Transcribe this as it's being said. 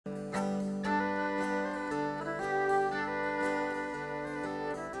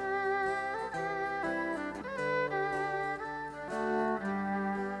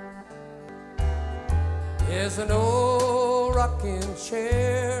There's an old rocking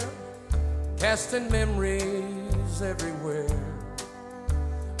chair, casting memories everywhere.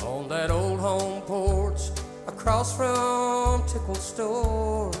 On that old home porch, across from Tickle's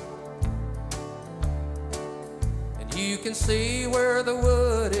store. And you can see where the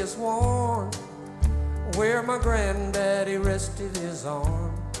wood is worn, where my granddaddy rested his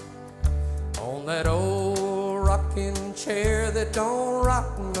arm. On that old rocking chair that don't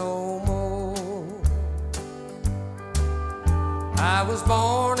rock no more. I was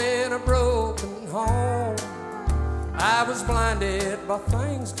born in a broken home. I was blinded by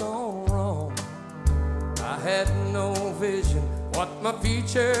things gone wrong. I had no vision what my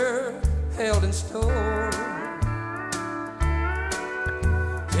future held in store.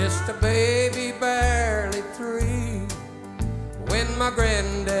 Just a baby, barely 3, when my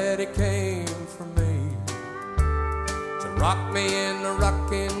granddaddy came for me to rock me in the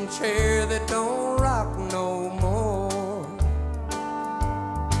rocking chair that don't rock no more.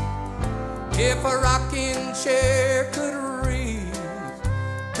 If a rocking chair could read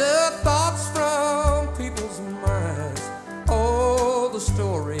the thoughts from people's minds, all the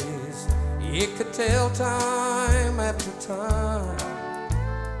stories it could tell time after time.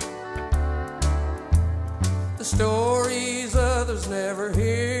 The stories others never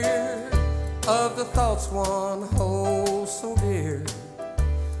hear, of the thoughts one holds so dear.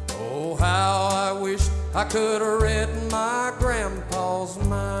 Oh, how I wish I could have read my grandpa's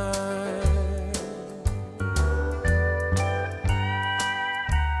mind.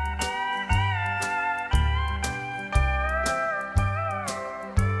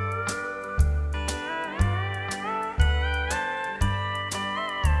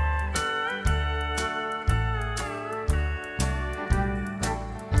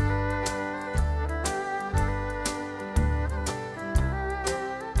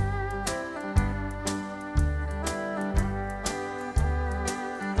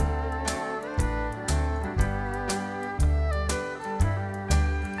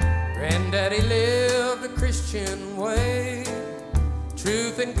 Granddaddy lived a Christian way,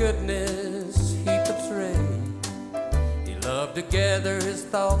 truth and goodness he portrayed. He loved to gather his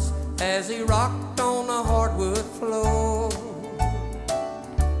thoughts as he rocked on the hardwood floor.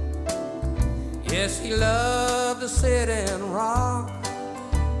 Yes, he loved to sit and rock,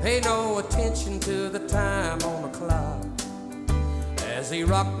 pay no attention to the time on the clock, as he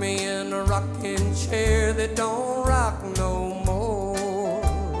rocked me in a rocking chair that don't rock no more.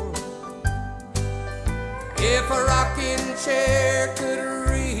 If a rocking chair could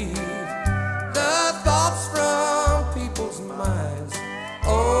read the thoughts from people's minds,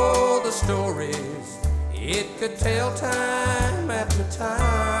 oh, the stories it could tell time after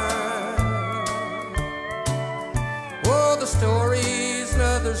time. Oh, the stories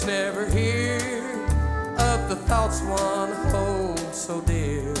others never hear, of the thoughts one holds so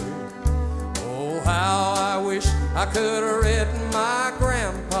dear. Oh, how I wish I could have read my grandpa's